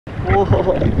Morning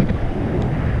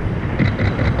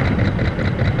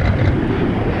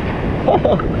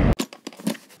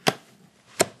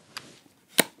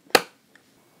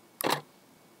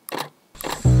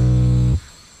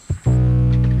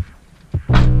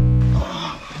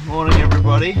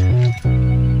everybody,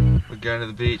 we're going to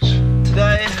the beach.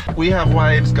 Today we have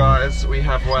waves guys, we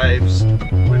have waves.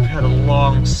 We've had a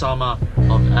long summer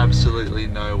of absolutely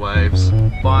no waves.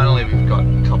 Finally we've got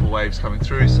a couple waves coming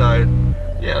through, so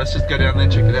yeah, let's just go down there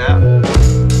and check it out.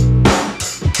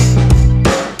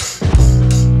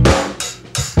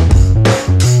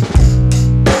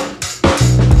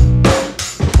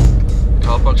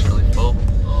 Car park's really full.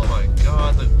 Oh my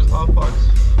god, the car park's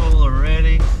full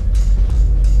already.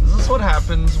 This is what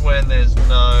happens when there's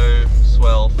no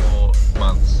swell for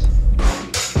months.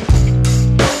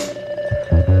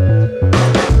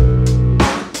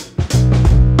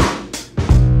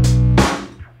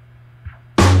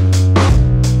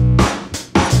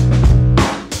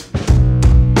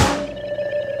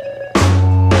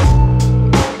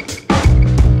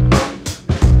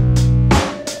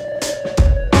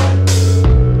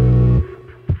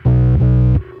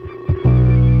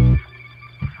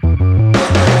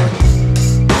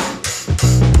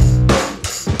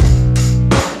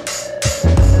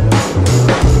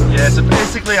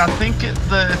 I think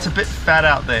it's a bit fat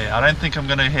out there. I don't think I'm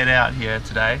going to head out here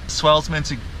today. Swell's meant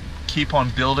to keep on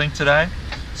building today,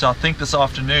 so I think this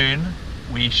afternoon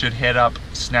we should head up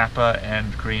Snapper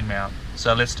and Greenmount.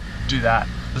 So let's do that.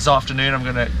 This afternoon I'm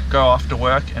going to go after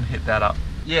work and hit that up.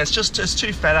 Yeah, it's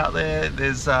too fat out there.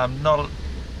 There's not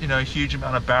a huge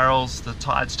amount of barrels. The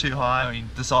tide's too high. I mean,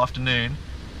 this afternoon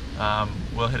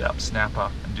we'll hit up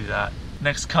Snapper and do that.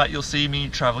 Next cut you'll see me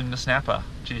traveling to Snapper.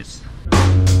 Cheers.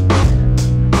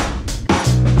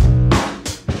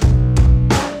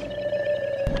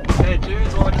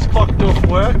 Well, I just clocked off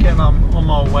work and I'm on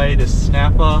my way to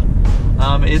Snapper.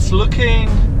 It's looking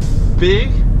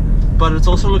big, but it's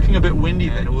also looking a bit windy.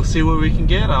 Then we'll see where we can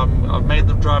get. I've made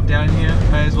the drive down here.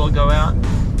 May as well go out.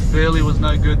 Barely was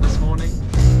no good this morning.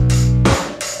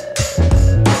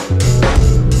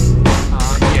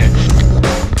 Yeah.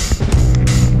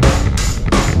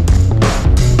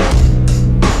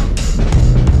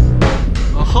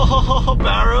 Oh,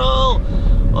 barrel!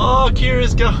 Oh,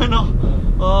 Kirra's going off.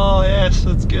 Oh yes,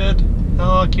 that's good.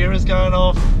 Oh, Kirra's going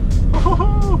off.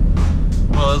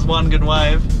 Well, there's one good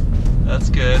wave. That's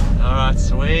good. Alright,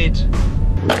 sweet.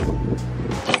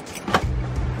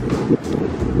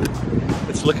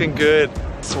 It's looking good.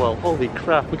 Swell, holy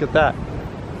crap, look at that.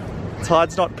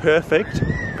 Tide's not perfect,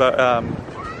 but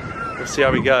we'll see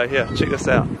how we go. Here, check this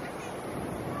out.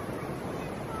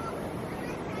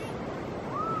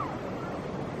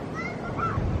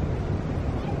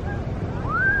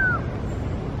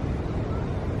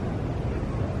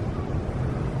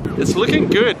 It's looking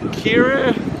good.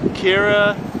 Kirra,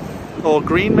 or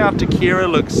Greenmount to Kirra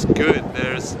looks good.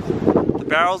 The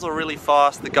barrels are really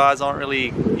fast. The guys aren't really,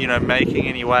 making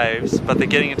any waves, but they're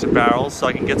getting into barrels, so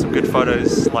I can get some good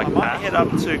photos like that. I might head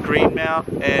up to Greenmount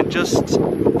and just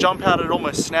jump out at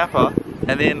almost Snapper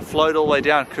and then float all the way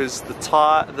down, because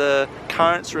the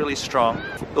current's really strong.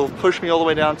 It'll push me all the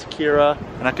way down to Kirra,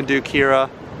 and I can do Kirra.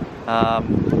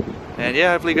 And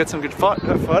yeah, hopefully get some good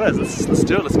photos. Let's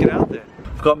do it. Let's get out there.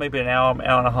 I've got maybe an hour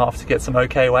and a half to get some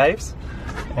okay waves,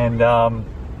 and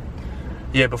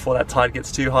yeah, before that tide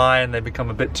gets too high and they become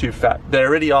a bit too fat. They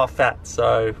already are fat,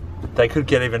 so they could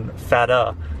get even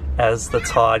fatter as the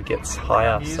tide gets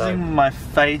higher. I'm using my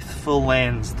faithful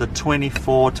lens, the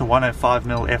 24 to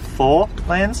 105mm f4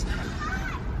 lens.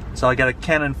 So I get a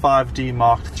Canon 5D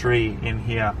Mark III in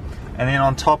here, and then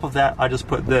on top of that I just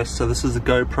put this. So this is the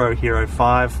GoPro Hero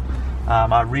 5.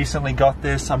 I recently got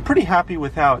this. I'm pretty happy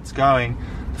with how it's going.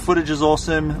 The footage is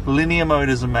awesome, linear mode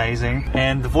is amazing,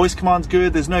 and the voice command's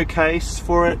good. There's no case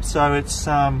for it, so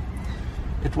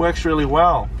it works really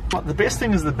well. But the best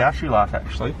thing is the battery life,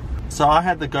 actually. So I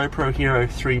had the GoPro Hero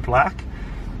 3 Black,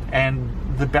 and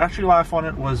the battery life on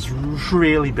it was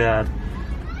really bad.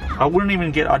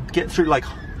 I'd get through like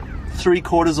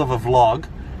 3/4 of a vlog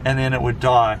and then it would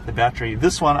die, the battery.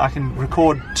 This one I can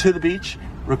record to the beach,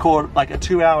 record like a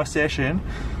 2-hour session,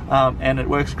 and it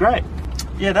works great.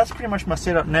 Yeah, that's pretty much my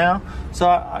setup now. So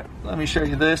let me show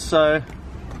you this. So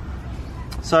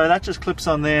that just clips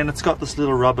on there, and it's got this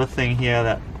little rubber thing here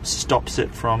that stops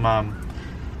it from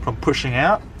pushing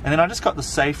out. And then I just got the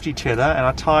safety tether, and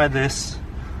I tie this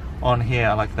on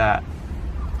here like that.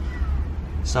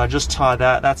 So I just tie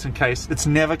that. That's in case it's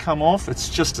never come off. It's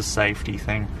just a safety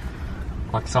thing.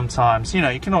 Like sometimes, you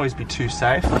can always be too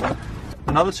safe.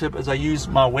 Another tip is I use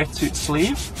my wetsuit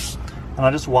sleeve, and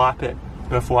I just wipe it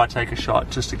before I take a shot,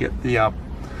 just to get the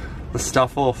the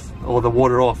stuff off, or the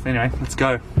water off. Anyway, let's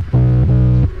go.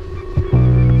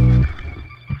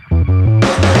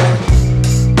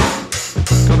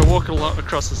 Got to walk a lot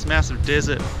across this massive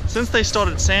desert. Since they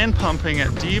started sand pumping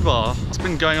at Debar, it's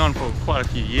been going on for quite a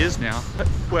few years now. But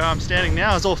where I'm standing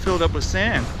now is all filled up with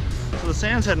sand. So the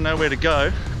sand's had nowhere to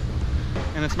go,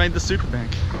 and it's made the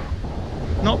superbank.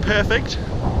 Not perfect,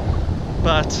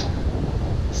 but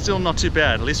still not too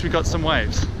bad. At least we got some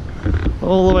waves.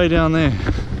 All the way down there.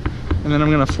 And then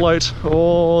I'm gonna float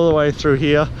all the way through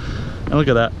here. And look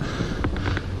at that.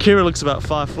 Kirra looks about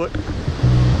 5 foot.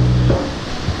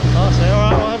 Oh, so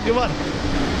alright, well, have a good one.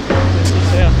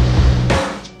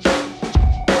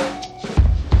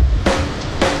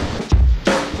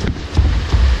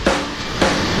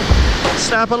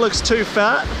 Snapper looks too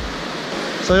fat,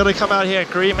 so I gotta come out here at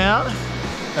Greenmount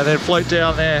and then float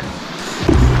down there.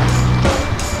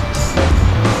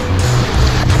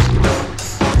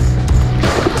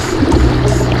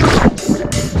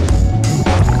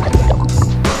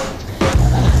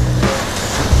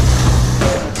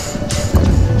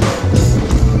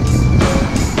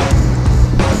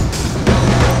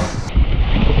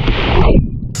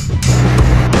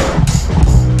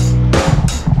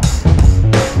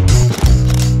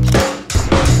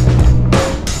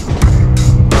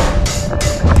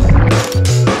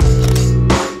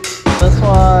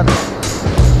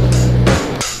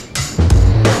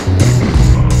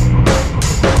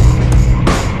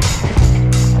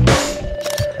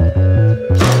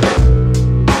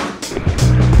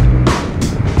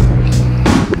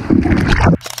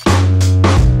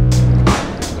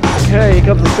 Okay, here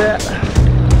comes the set.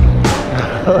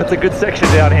 Oh, it's a good section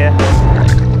down here.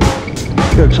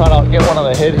 Gonna try not to get one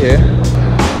on the head here.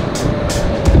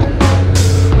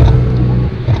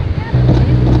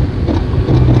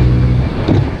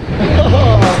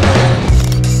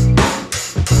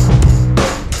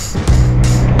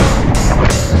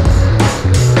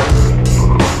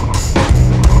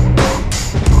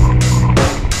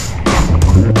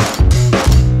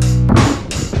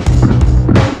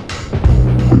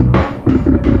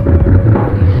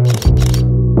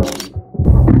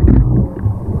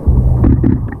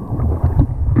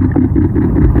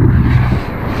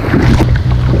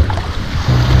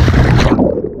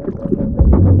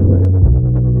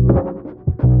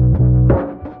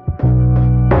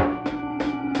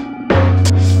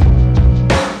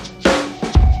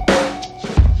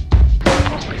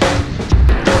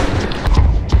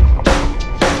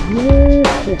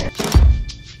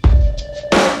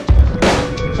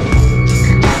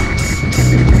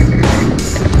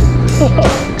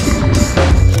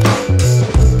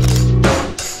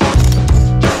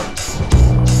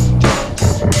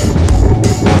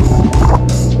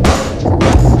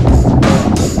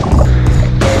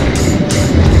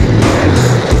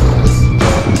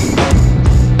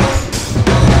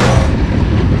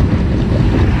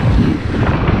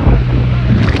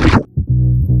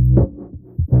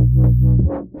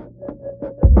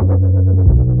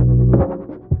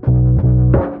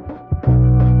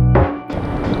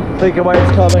 I think a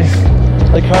wave's coming.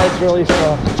 The current's really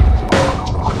strong.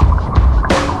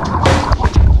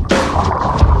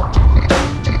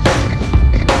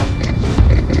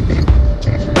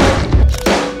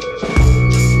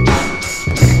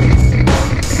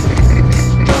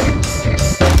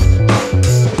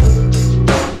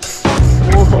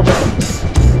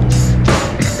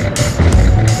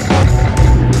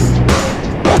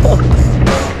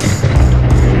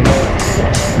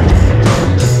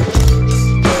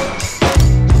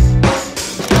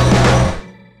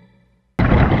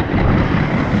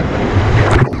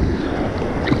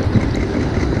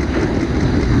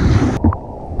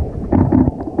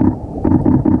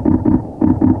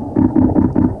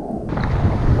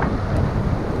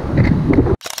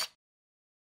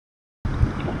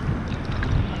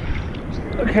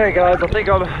 Okay guys, I think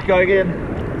I'm going in.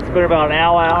 It's been about an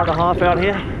hour, hour and a half out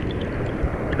here.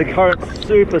 The current's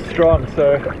super strong,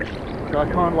 so I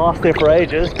can't last there for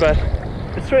ages, but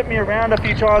it swept me around a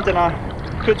few times and I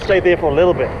could stay there for a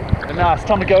little bit. And now it's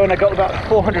time to go in. I got about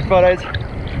 400 photos.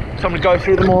 Time to go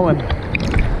through them all and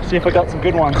see if I got some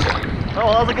good ones. Oh,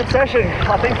 well, that was a good session.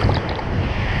 I think,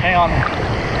 hang on.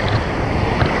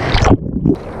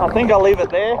 I think I'll leave it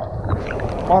there.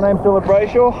 My name's Philip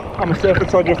Brayshaw. I'm a surf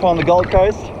photographer on the Gold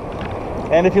Coast.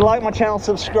 And if you like my channel,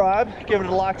 subscribe. Give it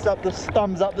a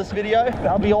thumbs up this video.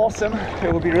 That'd be awesome.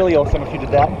 It would be really awesome if you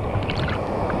did that.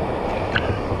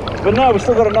 But no, we've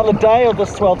still got another day of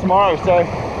this swell tomorrow, so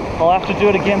I'll have to do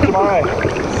it again tomorrow.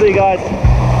 See you guys.